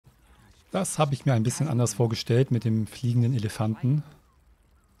Das habe ich mir ein bisschen anders vorgestellt mit dem fliegenden Elefanten.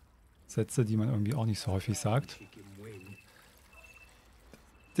 Sätze, die man irgendwie auch nicht so häufig sagt.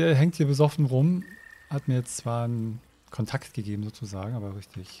 Der hängt hier besoffen rum. Hat mir jetzt zwar einen Kontakt gegeben sozusagen, aber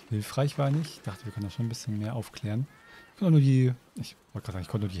richtig hilfreich war er nicht. Ich dachte, wir können da schon ein bisschen mehr aufklären. Ich konnte ich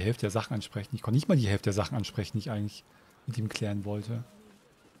konnte nur die Hälfte der Sachen ansprechen. Ich konnte nicht mal die Hälfte der Sachen ansprechen, die ich eigentlich mit ihm klären wollte.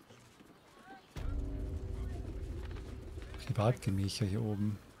 Privatgemächer hier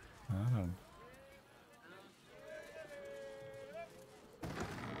oben. Ja, dann.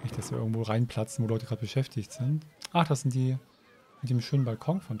 Nicht, dass wir irgendwo reinplatzen, wo Leute gerade beschäftigt sind. Ach, das sind die mit dem schönen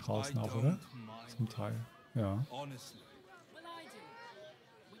Balkon von draußen auch, oder? Zum Teil. Ja.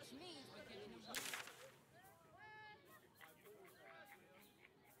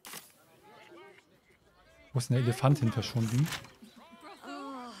 Wo ist denn der Elefant hin verschwunden?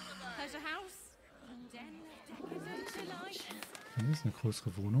 Hier ist eine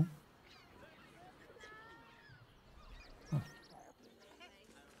größere Wohnung. Ah.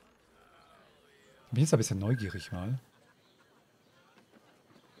 Bin jetzt ein bisschen neugierig mal.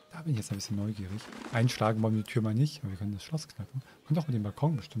 Da bin ich jetzt ein bisschen neugierig. Einschlagen wollen wir die Tür mal nicht, aber wir können das Schloss knacken. Kommt doch mit dem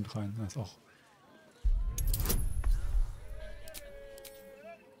Balkon bestimmt rein. Das ist auch.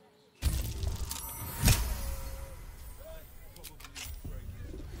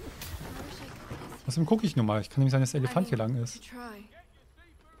 Außerdem gucke ich nur mal. Ich kann nämlich sein, dass der Elefant hier lang ist.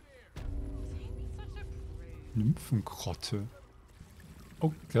 Nymphengrotte.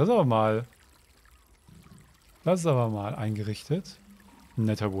 Oh, das ist aber mal. Das ist aber mal eingerichtet. Ein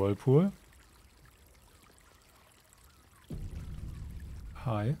netter Whirlpool.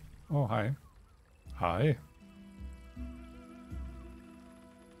 Hi. Oh, hi. Hi.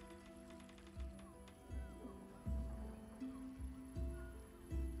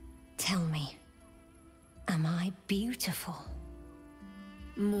 Tell me, am I beautiful?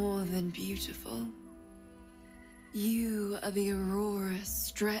 More than beautiful. You are the aurora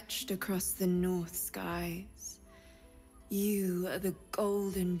stretched across the north skies. You are the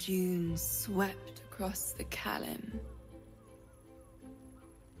golden dunes swept across the Kalim.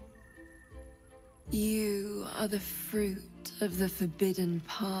 You are the fruit of the forbidden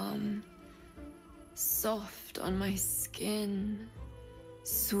palm, soft on my skin,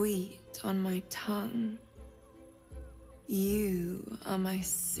 sweet on my tongue. You are my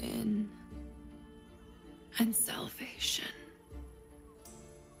sin and salvation.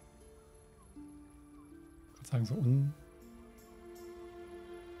 Ich würde sagen, so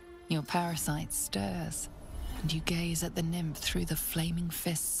Your parasite stirs, and you gaze at the nymph through the flaming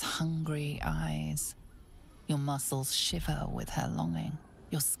fist's hungry eyes. Your muscles shiver with her longing.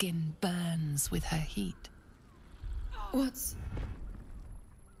 Your skin burns with her heat. What's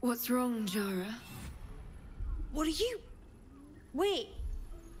wrong, Jara? What are you? Wait,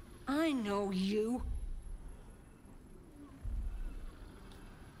 I know you.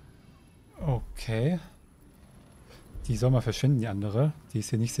 Okay. Die soll mal verschwinden, die andere. Die ist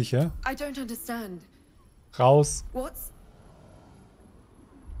hier nicht sicher. I don't understand. Raus. What's...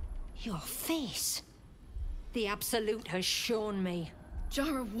 Your face. The Absolute has shown me.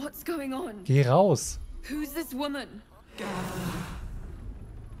 Jara, what's going on? Geh raus. Who's this woman?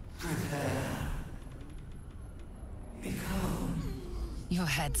 Your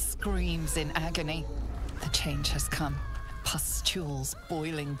head screams in agony. The change has come. Pustules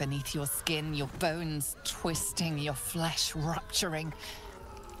boiling beneath your skin, your bones twisting, your flesh rupturing.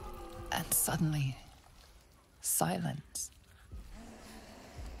 And suddenly, silence.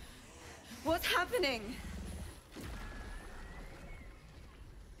 What's happening?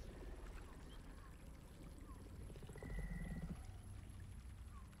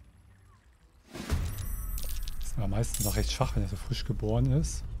 Ist aber meistens noch recht schwach, wenn er so frisch geboren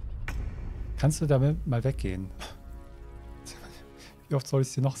ist. Kannst du damit mal weggehen? Wie oft soll ich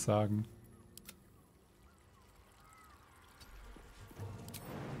es dir noch sagen?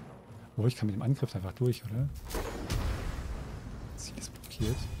 Oh, ich kann mit dem Angriff einfach durch, oder? Ziel ist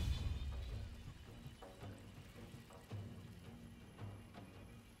blockiert.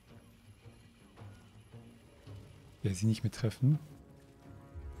 Ich will sie nicht mittreffen.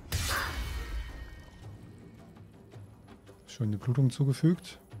 Schon eine Blutung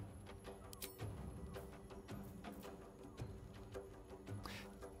zugefügt.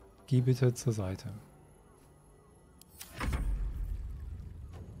 Geh bitte zur Seite.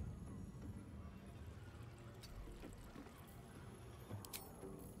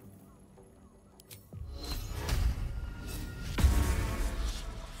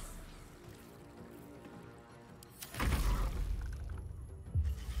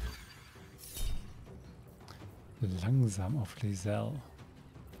 Langsam auf Lae'zel.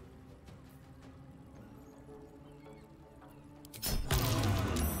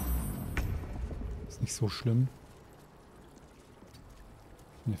 Ist nicht so schlimm.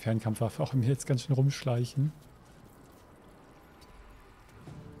 Eine Fernkampfwaffe auch mir jetzt ganz schön rumschleichen.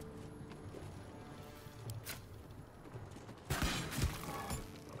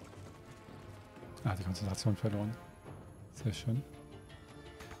 Ah, die Konzentration verloren. Sehr schön.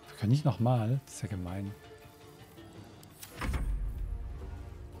 Wir können nicht nochmal. Das ist ja gemein.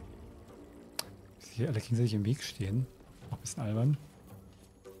 Hier alle gegenseitig im Weg stehen. Auch ein bisschen albern.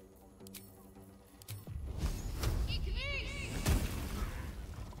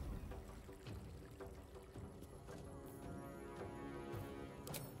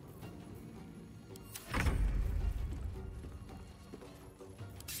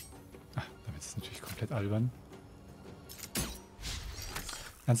 Albern.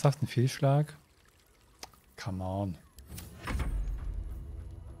 Ernsthaft ein Fehlschlag? Come on.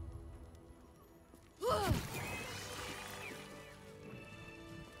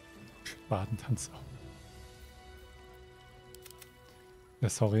 Badentanzer. Ja,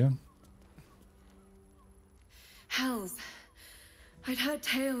 sorry. Hells. I'd heard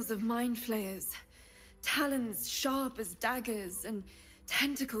tales of mind flayers. Talons sharp as daggers and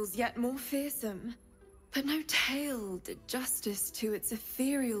tentacles yet more fearsome. But no tale did justice to its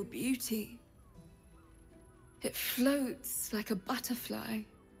ethereal beauty. It floats like a butterfly.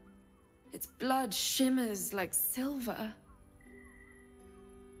 Its blood shimmers like silver.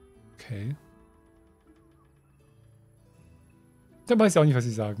 Okay. Dann weiß ich auch nicht, was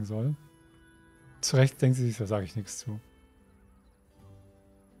ich sagen soll. Zu Recht denkt sie sich, da sage ich nichts zu.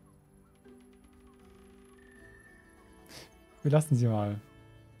 Wir lassen sie mal.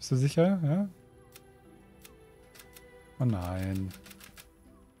 Bist du sicher? Ja? Oh nein.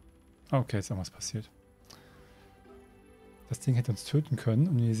 Okay, jetzt ist irgendwas passiert. Das Ding hätte uns töten können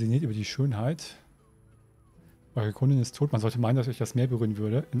und ihr sinniert über die Schönheit. Eure Kundin ist tot. Man sollte meinen, dass euch das mehr berühren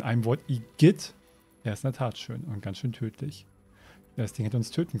würde. In einem Wort, geht. Er ist in der Tat schön und ganz schön tödlich. Das Ding hätte uns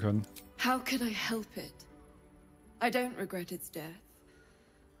töten können. How could I help it? I don't regret its death.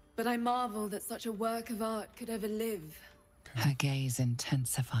 But I marvel that such a work of art could ever live. Okay. Her gaze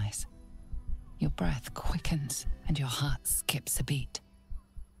intensifies. Your breath quickens and your heart skips a beat.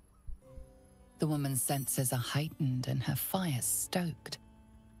 The woman's senses are heightened and her fire stoked.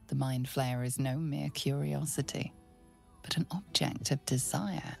 The mind flayer is no mere curiosity, but an object of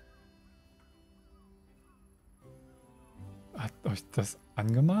desire. Hat euch das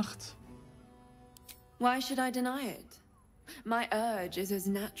angemacht? Why should I deny it? My urge is as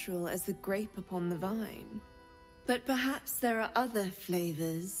natural as the grape upon the vine. But perhaps there are other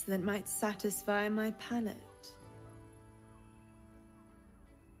flavors that might satisfy my palate.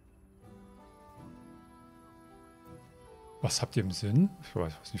 Was habt ihr im Sinn? Ich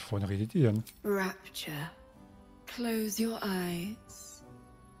weiß nicht, vorhin redet ihr denn? Rapture. Close your eyes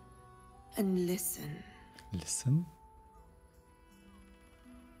and listen. Listen?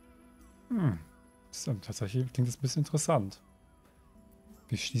 Tatsächlich klingt das ein bisschen interessant.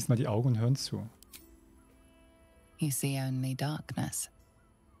 Wir schließen mal die Augen und hören zu. You see only darkness.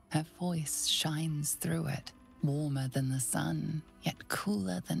 Her voice shines through it, warmer than the sun, yet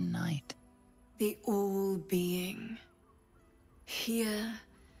cooler than night. The all-being. Here,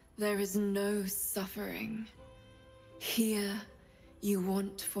 there is no suffering. Here, you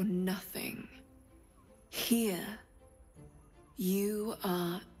want for nothing. Here, you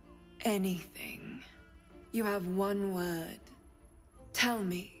are anything. You have one word. Tell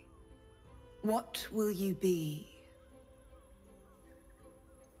me, what will you be?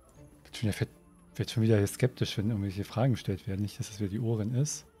 Wird schon wieder skeptisch, wenn irgendwelche Fragen gestellt werden. Nicht, dass das wieder die Ohren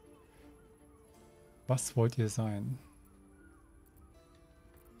ist. Was wollt ihr sein?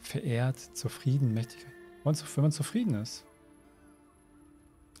 Verehrt, zufrieden, mächtig. Wenn man zufrieden ist.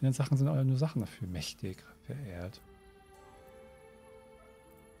 In den Sachen sind alle nur Sachen dafür. Mächtig, verehrt.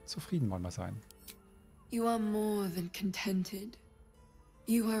 Zufrieden wollen wir sein. You are more than contented.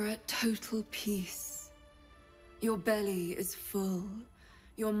 You are at total peace. Your belly is full.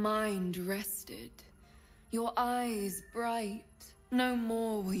 Your mind rested. Your eyes bright. No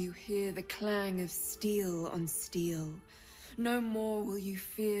more will you hear the clang of steel on steel. No more will you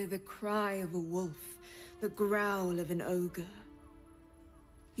fear the cry of a wolf, the growl of an ogre.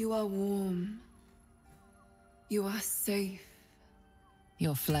 You are warm. You are safe.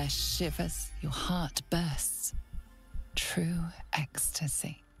 Your flesh shivers, your heart bursts. True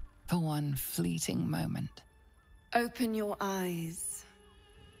ecstasy for one fleeting moment. Open your eyes.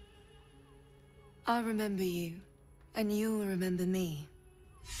 I'll remember you, and you'll remember me.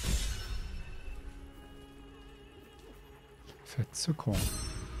 Verzückung.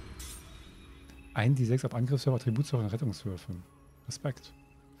 1d6 auf Angriffswürfe, Attributswürfe und Rettungswürfe. Respekt.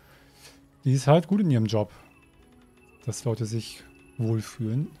 Die ist halt gut in ihrem Job, dass Leute sich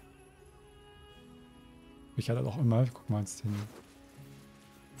wohlfühlen. Ich hatte auch immer, guck mal uns den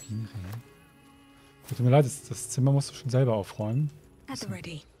Bienenring. Tut mir leid, das Zimmer musst du schon selber aufräumen. At the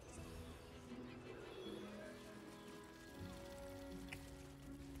ready.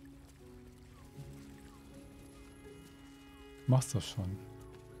 Du machst das schon.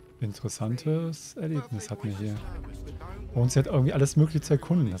 Interessantes Erlebnis hatten wir hier. Bei uns hat irgendwie alles Mögliche zu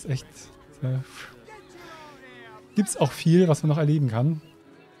erkunden. Das ist echt... Gibt es auch viel, was man noch erleben kann.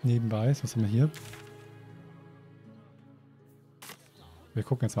 Nebenbei. Was haben wir hier? Wir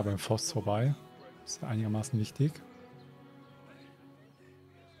gucken jetzt mal beim Forst vorbei. Das ist ja einigermaßen wichtig.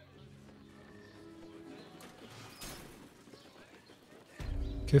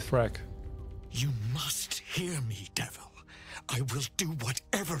 Kithrak. You must hear me, Devil. I will do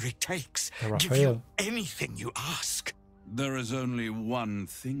whatever it takes. Give Raphael. you anything you ask. There is only one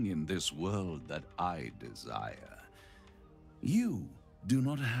thing in this world that I desire. You do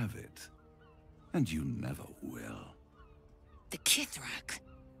not have it, and you never will. The Kithrak?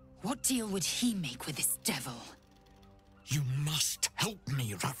 What deal would he make with this devil? You must help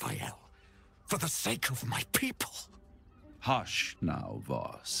me, Raphael. For the sake of my people. Hush now,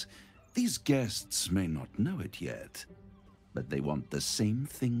 Voss. These guests may not know it yet, but they want the same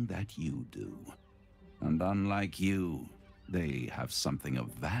thing that you do. And unlike you, they have something of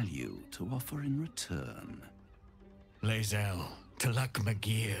value to offer in return. Lae'zel, Talak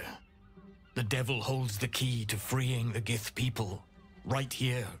Magir. The devil holds the key to freeing the Gith people. Right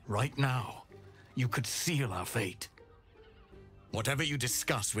here, right now. You could seal our fate. Whatever you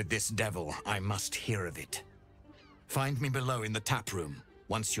discuss with this devil, I must hear of it. Find me below in the tap room,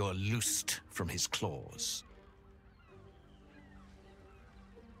 once you're loosed from his claws.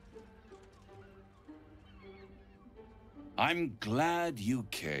 I'm glad you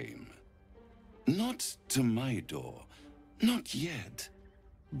came. Not to my door, not yet,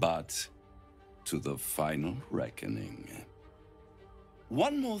 but to the final reckoning.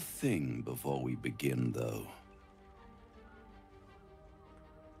 One more thing before we begin, though.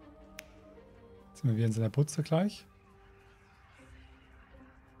 Sind wir wieder in seiner Butze gleich?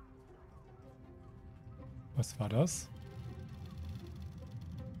 Was war das?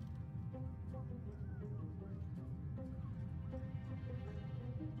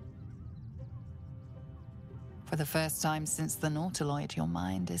 For the first time since the Nautiloid, your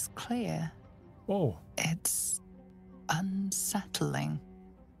mind is clear. Oh, It's unsettling.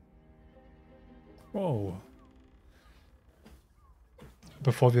 oh.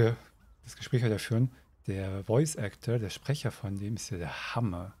 Bevor wir das Gespräch weiter führen, der Voice Actor, der Sprecher von dem ist ja der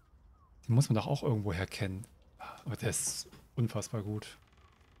Hammer. Den muss man doch auch irgendwoher kennen. Aber der ist unfassbar gut.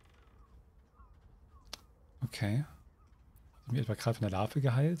 Okay. Hat mich etwa gerade von der Larve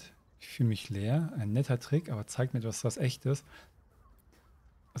geheilt? Ich fühle mich leer. Ein netter Trick, aber zeigt mir etwas, was echt ist.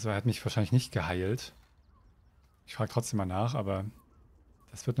 Also er hat mich wahrscheinlich nicht geheilt. Ich frage trotzdem mal nach, aber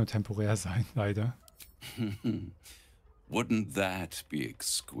das wird nur temporär sein, leider. Wouldn't that be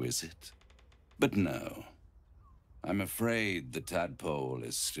exquisite? But no. I'm afraid the tadpole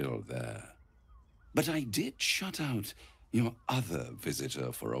is still there. But I did shut out your other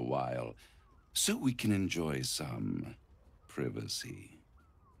visitor for a while, so we can enjoy some privacy.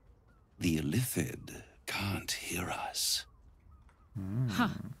 The Illithid can't hear us. Huh.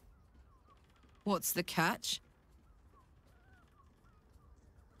 What's the catch?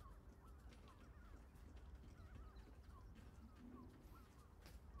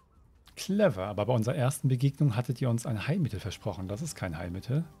 Clever, aber bei unserer ersten Begegnung hattet ihr uns ein Heilmittel versprochen. Das ist kein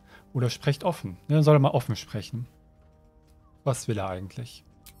Heilmittel. Oder sprecht offen. Ja, dann soll er mal offen sprechen. Was will er eigentlich?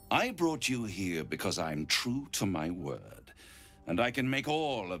 I brought you here because I'm true to my word, and I can make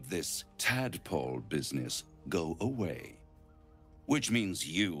all of this tadpole business go away. Which means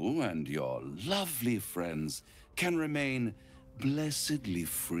you and your lovely friends can remain blessedly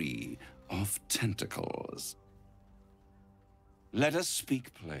free of tentacles. Let us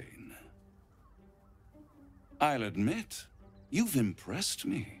speak plain. I'll admit, you've impressed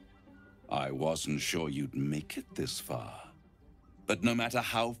me. I wasn't sure you'd make it this far. But no matter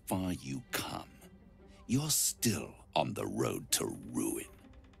how far you come, you're still on the road to ruin.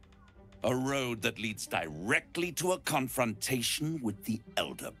 A road that leads directly to a confrontation with the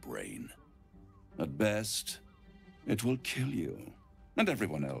Elder Brain. At best, it will kill you and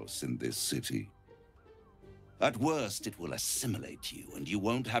everyone else in this city. At worst, it will assimilate you, and you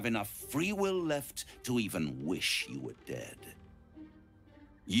won't have enough free will left to even wish you were dead.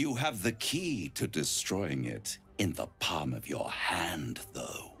 You have the key to destroying it in the palm of your hand,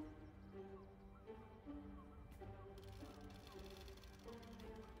 though.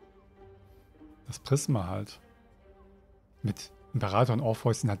 Das Prisma halt. Mit Imperator und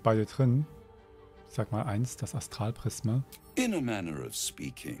Orpheus sind halt beide drin. Ich sag mal eins, das Astralprisma. In a manner of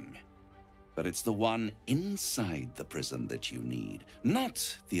speaking. But it's the one inside the prism that you need,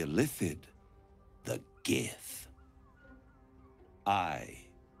 not the Illithid, the Gith. I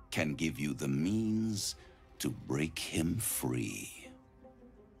can give you the means to break him free.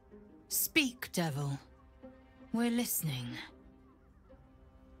 Speak, devil. We're listening.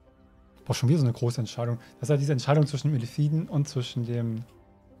 Boah, schon wieder so eine große Entscheidung. Das ist halt diese Entscheidung zwischen dem Illithiden und zwischen dem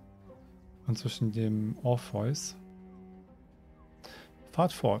Orpheus.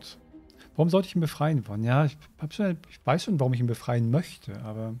 Fahrt fort. Warum sollte ich ihn befreien wollen? Ja, ich weiß schon, warum ich ihn befreien möchte,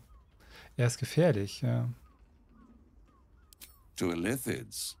 aber er ist gefährlich, ja. To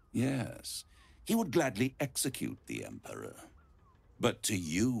Illithids, yes. He would gladly execute the Emperor. But to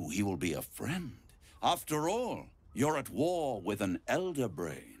you, he will be a friend. After all, you're at war with an elder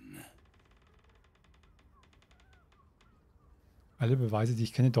brain. Alle Beweise, die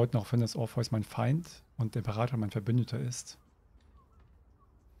ich kenne, deuten auch hin, dass Orpheus mein Feind und der Imperator mein Verbündeter ist.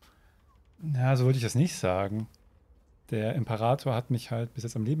 Na, so würde ich das nicht sagen. Der Imperator hat mich halt bis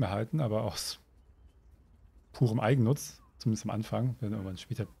jetzt am Leben erhalten, aber aus purem Eigennutz, zumindest am Anfang, wenn er irgendwann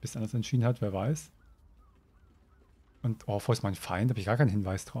später ein bisschen anders entschieden hat, wer weiß. Und Orpheus mein Feind, da habe ich gar keinen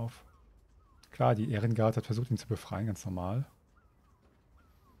Hinweis drauf. Klar, die Ehrengard hat versucht, ihn zu befreien, ganz normal.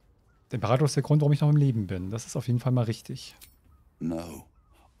 Der Imperator ist der Grund, warum ich noch im Leben bin. Das ist auf jeden Fall mal richtig. No.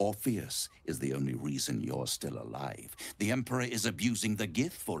 Orpheus is the only reason you're still alive. The Emperor is abusing the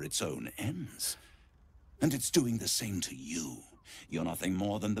Gith for its own ends. And it's doing the same to you. You're nothing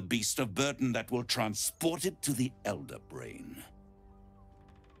more than the beast of burden that will transport it to the elder brain.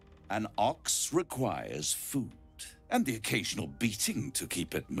 An ox requires food, and the occasional beating to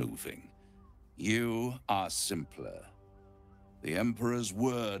keep it moving. You are simpler. The Emperor's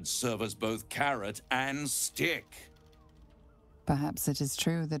words serve as both carrot and stick. Perhaps it is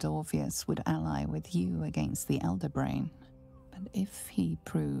true that Orpheus would ally with you against the Elder Brain. But if he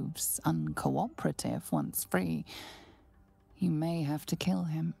proves uncooperative once free, you may have to kill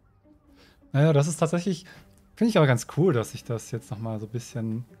him. Naja, das ist tatsächlich, finde ich aber ganz cool, dass sich das jetzt nochmal so ein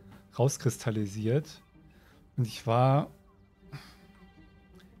bisschen rauskristallisiert. Und ich habe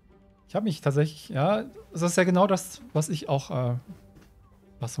mich tatsächlich, ja, das ist ja genau das, was ich auch,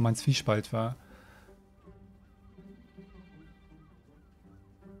 was so mein Zwiespalt war.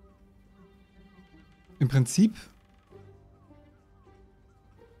 Im Prinzip,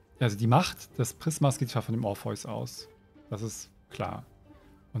 also die Macht des Prismas geht zwar von dem Orpheus aus. Das ist klar.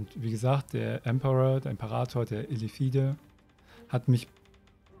 Und wie gesagt, der Emperor, der Imperator, der Illithide hat mich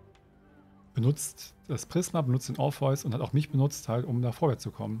benutzt, das Prisma, benutzt den Orpheus und hat auch mich benutzt, halt, um da vorwärts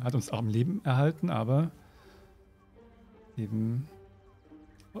zu kommen. Hat uns auch im Leben erhalten, aber eben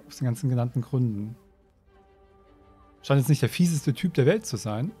aus den ganzen genannten Gründen. Scheint jetzt nicht der fieseste Typ der Welt zu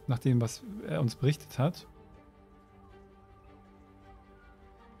sein, nach dem, was er uns berichtet hat.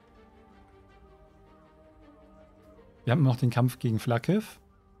 Wir haben noch den Kampf gegen Flakev.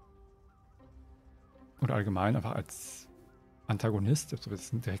 Oder allgemein einfach als Antagonist. Ob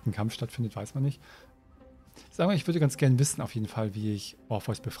jetzt ein direkten Kampf stattfindet, weiß man nicht. Sagen wir, ich würde ganz gerne wissen, auf jeden Fall, wie ich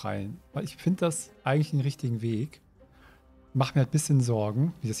Orpheus befreien. Weil ich finde das eigentlich den richtigen Weg. Macht mir halt ein bisschen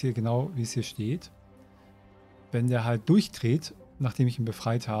Sorgen, wie es hier steht. Wenn der halt durchdreht, nachdem ich ihn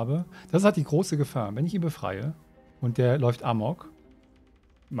befreit habe, das ist halt die große Gefahr. Wenn ich ihn befreie und der läuft amok,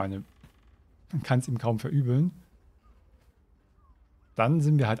 man kann es ihm kaum verübeln, dann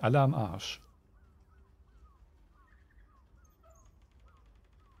sind wir halt alle am Arsch.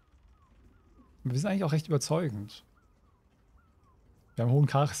 Wir sind eigentlich auch recht überzeugend. Wir haben einen hohen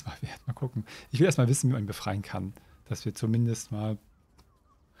Charisma-Wert. Mal gucken. Ich will erstmal wissen, wie man ihn befreien kann. Dass wir zumindest mal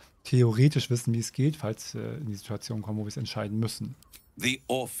theoretisch wissen, wie es geht, falls wir in die Situation kommen, wo wir es entscheiden müssen. The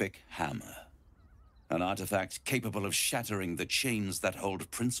Orphic Hammer. An artifact capable of shattering the chains that hold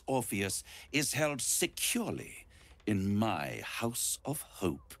Prince Orpheus is held securely in my House of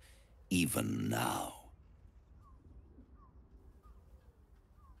Hope, even now.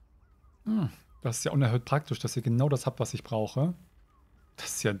 Das ist ja unerhört praktisch, dass ihr genau das habt, was ich brauche. Das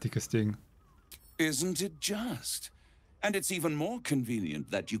ist ja ein dickes Ding. Isn't it just? And it's even more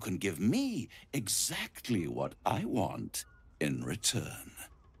convenient that you can give me exactly what I want in return.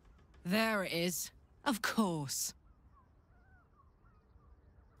 There it is. Of course.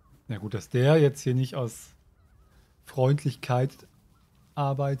 Ja gut, dass der jetzt hier nicht aus Freundlichkeit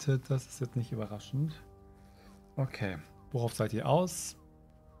arbeitet, das ist jetzt nicht überraschend. Okay, worauf seid ihr aus?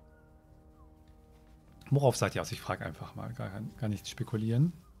 Worauf seid ihr aus? Ich frage einfach mal, gar nicht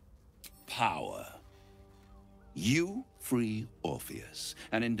spekulieren. Power. You free Orpheus,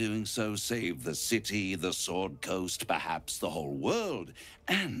 and in doing so save the city, the Sword Coast, perhaps the whole world,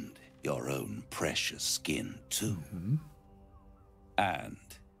 and your own precious skin too. And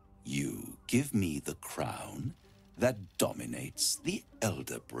you give me the crown that dominates the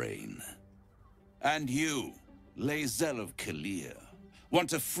Elder Brain. And you, Lae'zel of Kalir, want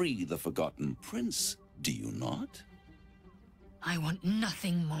to free the Forgotten Prince, do you not? I want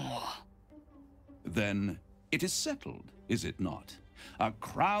nothing more. Then it is settled, is it not? A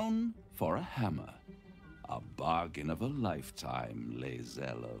crown for a hammer. A bargain of a lifetime,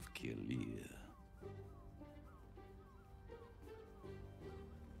 Lae'zel of Kalir.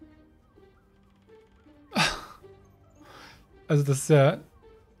 Also das ist ja,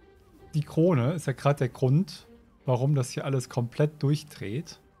 die Krone ist ja gerade der Grund, warum das hier alles komplett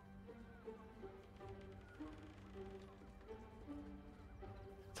durchdreht.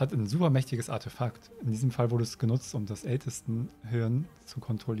 Es hat ein super mächtiges Artefakt. In diesem Fall wurde es genutzt, um das Ältestenhirn zu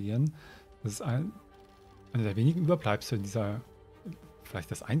kontrollieren. Das ist eine der wenigen Überbleibsel in dieser, vielleicht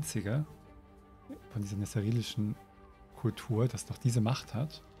das einzige, von dieser nesserilischen Kultur, das noch diese Macht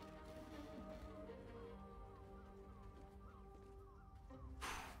hat.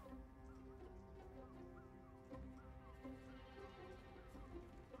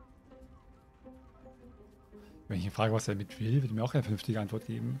 Wenn ich ihn frage, was er damit will, wird er mir auch eine vernünftige Antwort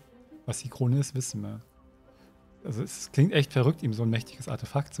geben. Was die Krone ist, wissen wir. Also es klingt echt verrückt, ihm so ein mächtiges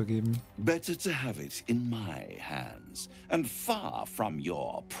Artefakt zu geben. Better to have it in my hands, and far from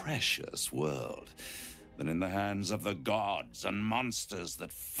your precious world, than in the hands of the gods and monsters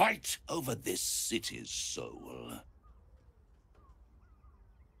that fight over this city's soul.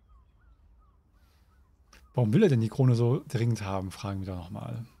 Warum will er denn die Krone so dringend haben, fragen wir doch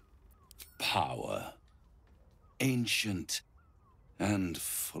nochmal. Power. Ancient and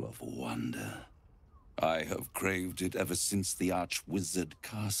full of wonder. I have craved it ever since the arch-wizard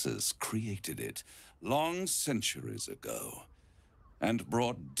Karsus created it, long centuries ago, and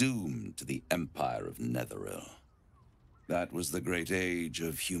brought doom to the empire of Netheril. That was the great age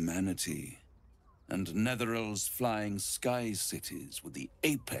of humanity, and Netheril's flying sky cities were the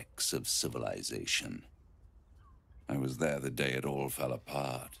apex of civilization. I was there the day it all fell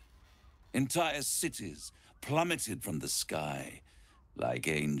apart. Entire cities plummeted from the sky like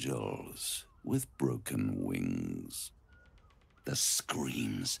angels with broken wings. The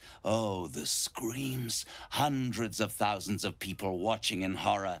screams, oh, the screams. Hundreds of thousands of people watching in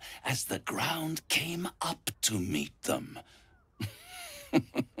horror as the ground came up to meet them.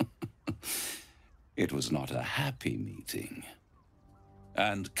 It was not a happy meeting.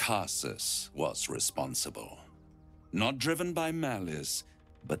 And Karsus was responsible. Not driven by malice,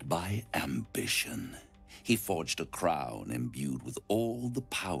 but by ambition. He forged a crown imbued with all the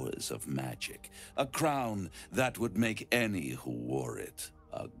powers of magic. A crown that would make any who wore it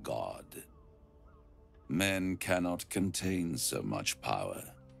a god. Men cannot contain so much power.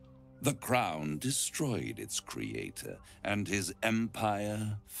 The crown destroyed its creator, and his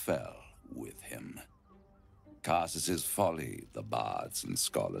empire fell with him. Karsus's folly, the bards and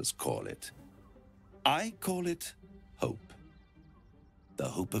scholars call it. I call it hope. The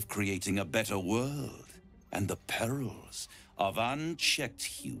hope of creating a better world, and the perils of unchecked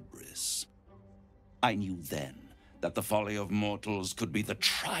hubris. I knew then that the folly of mortals could be the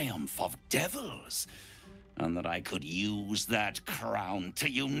triumph of devils, and that I could use that crown to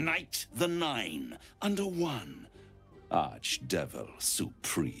unite the Nine under one Archdevil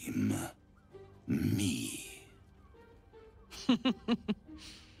Supreme. Me.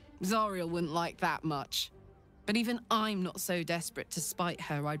 Zariel wouldn't like that much. But even I'm not so desperate to spite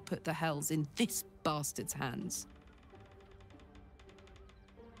her I'd put the hells in this bastard's hands.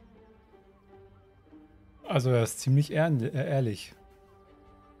 Also er ist ziemlich ehrlich.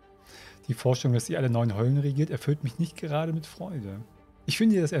 Die Vorstellung, dass sie alle 9 Höllen regiert, erfüllt mich nicht gerade mit Freude. Ich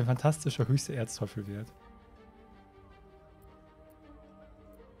finde, dass er ein fantastischer höchster Erzteufel wird.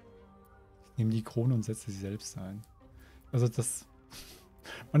 Ich nehme die Krone und setze sie selbst ein. Also das...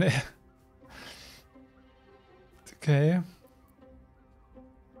 Und er... Okay.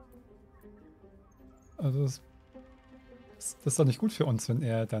 Also das ist doch nicht gut für uns, wenn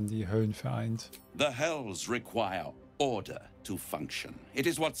er dann die Höllen vereint. The hells require order to function. It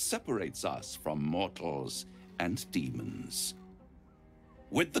is what separates us from mortals and demons.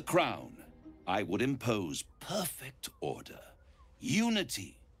 With the crown, I would impose perfect order,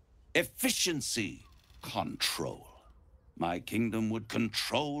 unity, efficiency, control. My kingdom would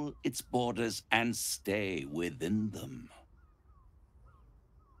control its borders and stay within them.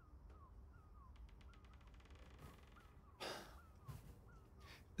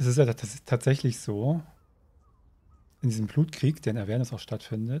 Es ist ja tatsächlich so, in diesem Blutkrieg, der in Avernus auch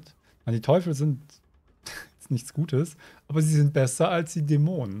stattfindet. Und die Teufel sind jetzt nichts Gutes, aber sie sind besser als die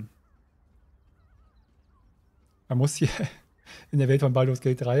Dämonen. Man muss hier in der Welt von Baldurs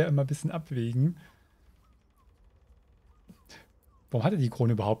Gate 3 immer ein bisschen abwägen. Warum hatte die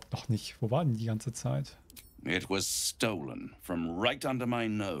Krone überhaupt noch nicht? Wo war denn die ganze Zeit? It was stolen from right under my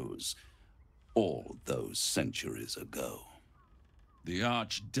nose all those centuries ago. The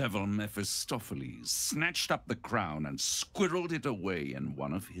archdevil Mephistopheles snatched up the crown and squirreled it away in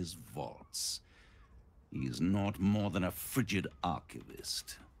one of his vaults. He is not more than a frigid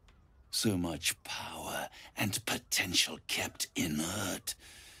archivist. So much power and potential kept inert.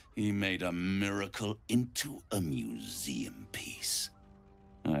 He made a miracle into a museum piece.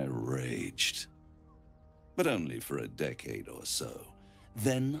 I raged. But only for a decade or so.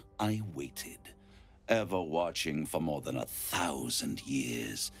 Then I waited, ever watching for more than 1,000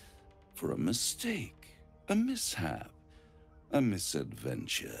 years, for a mistake, a mishap, a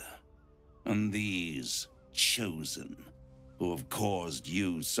misadventure. And these chosen, who have caused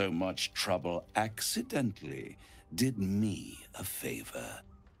you so much trouble accidentally, did me a favor.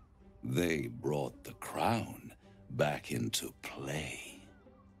 They brought the crown back into play.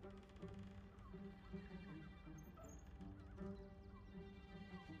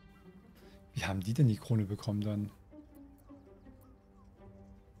 Wie haben die denn die Krone bekommen dann?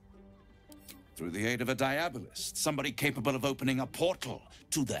 Through the aid of a diabolist, somebody capable of opening a portal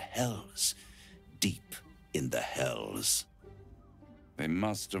to the hells, deep in the hells. They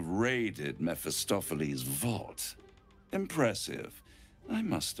must have raided Mephistopheles' vault. Impressive, I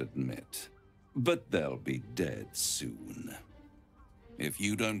must admit. But they'll be dead soon. If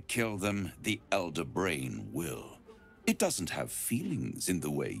you don't kill them, the Elder Brain will. It doesn't have feelings in the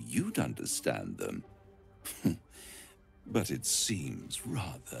way you'd understand them. But it seems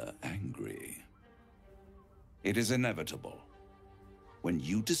rather angry. It is inevitable. When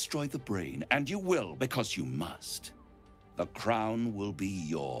you destroy the brain, and you will because you must, the crown will be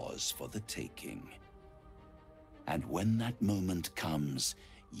yours for the taking. And when that moment comes,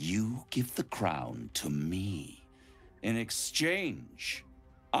 you give the crown to me. In exchange,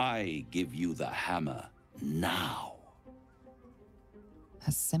 I give you the hammer now.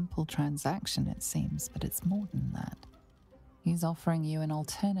 A simple transaction, it seems, but it's more than that. He's offering you an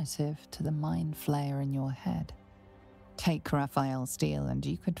alternative to the mind flayer in your head. Take Raphael's deal and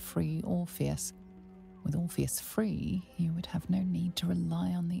you could free Orpheus. With Orpheus free, you would have no need to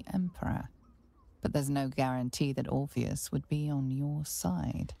rely on the Emperor. But there's no guarantee that Orpheus would be on your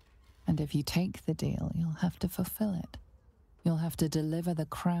side. And if you take the deal, you'll have to fulfill it. You'll have to deliver the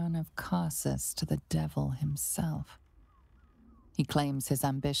crown of Carsus to the devil himself. He claims his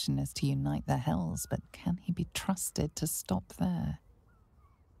ambition is to unite the hells, but can he be trusted to stop there?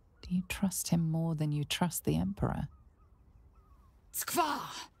 Do you trust him more than you trust the Emperor?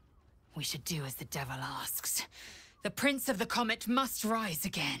 Skvar! We should do as the devil asks. The Prince of the Comet must rise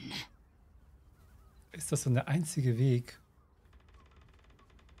again. Ist das so der einzige Weg?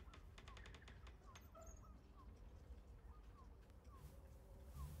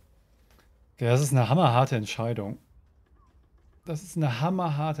 Okay, das ist eine hammerharte Entscheidung. Das ist eine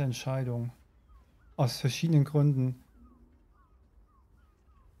hammerharte Entscheidung. Aus verschiedenen Gründen.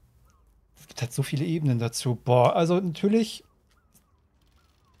 Es gibt halt so viele Ebenen dazu. Boah, also natürlich.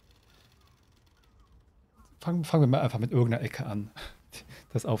 Fangen wir mal einfach mit irgendeiner Ecke an,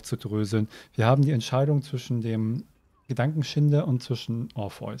 das aufzudröseln. Wir haben die Entscheidung zwischen dem Gedankenschinder und zwischen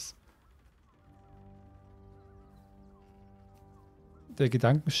Orpheus. Der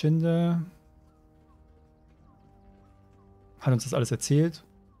Gedankenschinder hat uns das alles erzählt,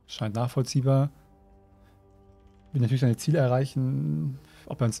 scheint nachvollziehbar. Will natürlich seine Ziele erreichen,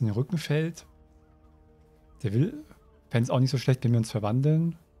 ob er uns in den Rücken fällt. Der will, fände es auch nicht so schlecht, wenn wir uns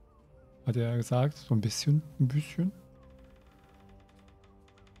verwandeln, hat er gesagt, so ein bisschen,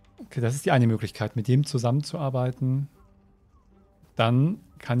 Okay, das ist die eine Möglichkeit, mit dem zusammenzuarbeiten. Dann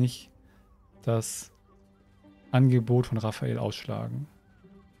kann ich das Angebot von Raphael ausschlagen.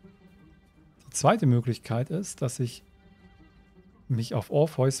 Die zweite Möglichkeit ist, dass ich mich auf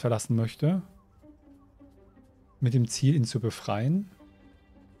Orpheus verlassen möchte, mit dem Ziel, ihn zu befreien.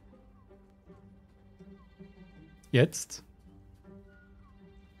 Jetzt.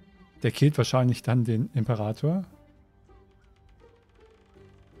 Der killt wahrscheinlich dann den Imperator.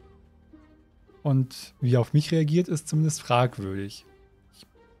 Und wie er auf mich reagiert, ist zumindest fragwürdig. Ich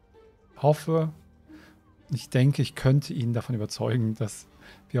hoffe, ich denke, ich könnte ihn davon überzeugen, dass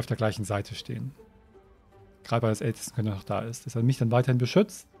wir auf der gleichen Seite stehen. Gerade weil das Ältestenkönig noch da ist. Dass er mich dann weiterhin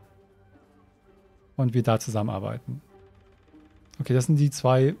beschützt und wir da zusammenarbeiten. Okay, das sind die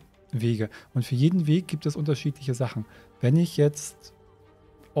zwei Wege. Und für jeden Weg gibt es unterschiedliche Sachen. Wenn ich jetzt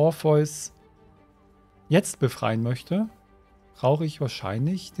Orpheus jetzt befreien möchte, brauche ich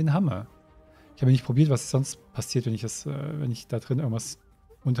wahrscheinlich den Hammer. Ich habe nicht probiert, was sonst passiert, wenn ich da drin irgendwas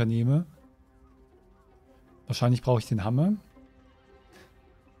unternehme. Wahrscheinlich brauche ich den Hammer.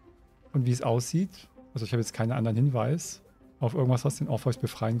 Und wie es aussieht, also ich habe jetzt keinen anderen Hinweis auf irgendwas, was den Orpheus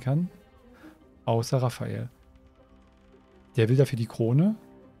befreien kann, außer Raphael. Der will dafür die Krone.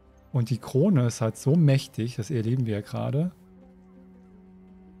 Und die Krone ist halt so mächtig, das erleben wir ja gerade,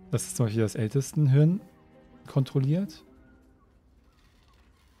 dass es zum Beispiel das Ältestenhirn kontrolliert.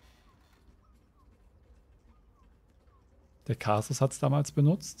 Der Kasus hat es damals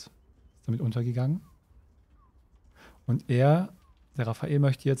benutzt, ist damit untergegangen. Und der Raphael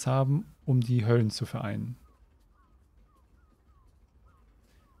möchte jetzt haben, um die Höllen zu vereinen.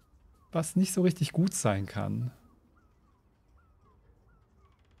 Was nicht so richtig gut sein kann.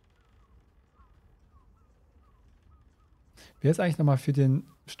 Wer ist eigentlich nochmal für den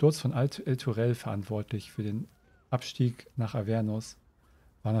Sturz von El-Turel verantwortlich, für den Abstieg nach Avernus?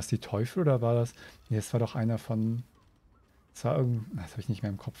 Waren das die Teufel oder war das... Nee, es war doch einer von... Das war irgend... Das habe ich nicht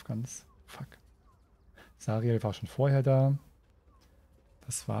mehr im Kopf ganz. Fuck. Sariel war schon vorher da.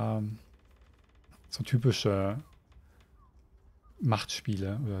 Das war so typische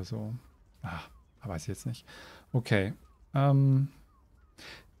Machtspiele oder so. Weiß ich jetzt nicht. Okay. So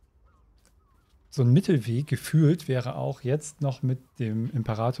ein Mittelweg gefühlt wäre auch jetzt noch mit dem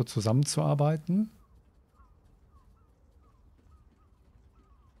Imperator zusammenzuarbeiten.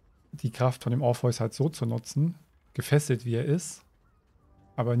 Die Kraft von dem Orpheus halt so zu nutzen, gefesselt wie er ist,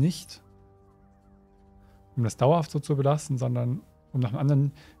 aber nicht um das dauerhaft so zu belasten, sondern um nach einem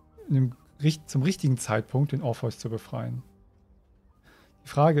anderen, zum richtigen Zeitpunkt den Orpheus zu befreien. Die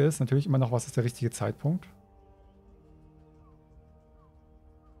Frage ist natürlich immer noch, was ist der richtige Zeitpunkt?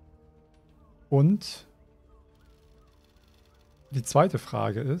 Und die zweite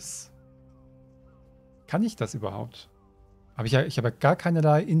Frage ist, kann ich das überhaupt? Ich habe ja gar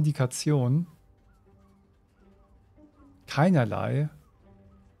keinerlei Indikation, keinerlei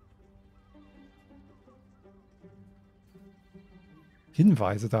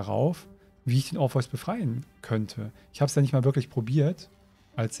Hinweise darauf, wie ich den Orpheus befreien könnte. Ich habe es ja nicht mal wirklich probiert,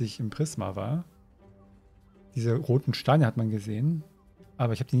 als ich im Prisma war. Diese roten Steine hat man gesehen,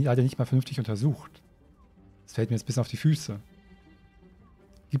 aber ich habe die leider nicht mal vernünftig untersucht. Das fällt mir jetzt ein bisschen auf die Füße.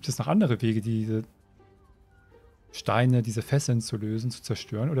 Gibt es noch andere Wege, diese Steine, diese Fesseln zu lösen, zu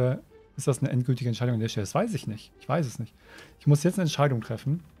zerstören? Oder ist das eine endgültige Entscheidung an der Stelle? Das weiß ich nicht. Ich weiß es nicht. Ich muss jetzt eine Entscheidung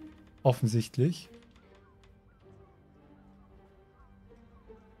treffen. Offensichtlich.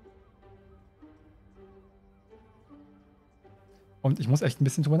 Und ich muss echt ein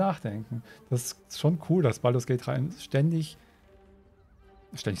bisschen drüber nachdenken. Das ist schon cool, dass Baldurs Gate 3 ständig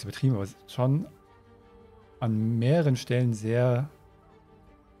so betrieben, aber schon an mehreren Stellen sehr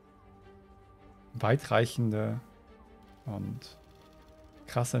weitreichende und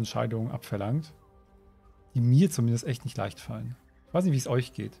krasse Entscheidungen abverlangt, die mir zumindest echt nicht leicht fallen. Ich weiß nicht, wie es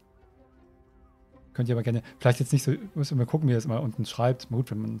euch geht. Könnt ihr aber gerne, vielleicht jetzt nicht so, müssen wir gucken, wie ihr es immer unten schreibt.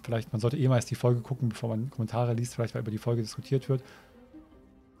 Gut, man sollte eh mal erst die Folge gucken, bevor man Kommentare liest, vielleicht weil über die Folge diskutiert wird.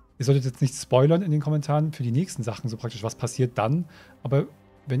 Ihr solltet jetzt nicht spoilern in den Kommentaren für die nächsten Sachen, so praktisch, was passiert dann. Aber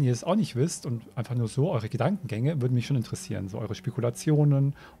wenn ihr es auch nicht wisst und einfach nur so eure Gedankengänge, würden mich schon interessieren. So eure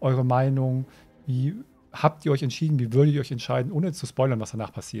Spekulationen, eure Meinung, wie habt ihr euch entschieden, wie würdet ihr euch entscheiden, ohne zu spoilern, was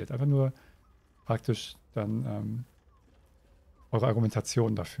danach passiert. Einfach nur praktisch dann eure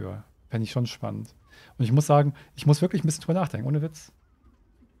Argumentation dafür. Fände ich schon spannend. Und ich muss sagen, ich muss wirklich ein bisschen drüber nachdenken, ohne Witz.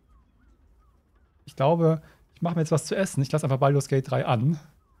 Ich glaube, ich mache mir jetzt was zu essen. Ich lasse einfach Baldurs Gate 3 an.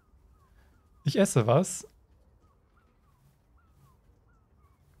 Ich esse was.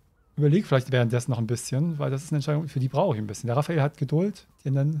 Überlege vielleicht währenddessen noch ein bisschen, weil das ist eine Entscheidung, für die brauche ich ein bisschen. Der Raphael hat Geduld, die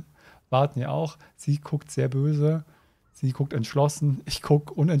anderen warten ja auch. Sie guckt sehr böse, sie guckt entschlossen, ich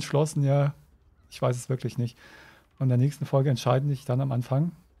gucke unentschlossen, ja. Ich weiß es wirklich nicht. Und in der nächsten Folge entscheide ich dann am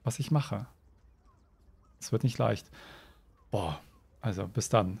Anfang, was ich mache. Es wird nicht leicht. Boah, also bis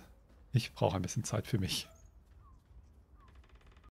dann. Ich brauche ein bisschen Zeit für mich.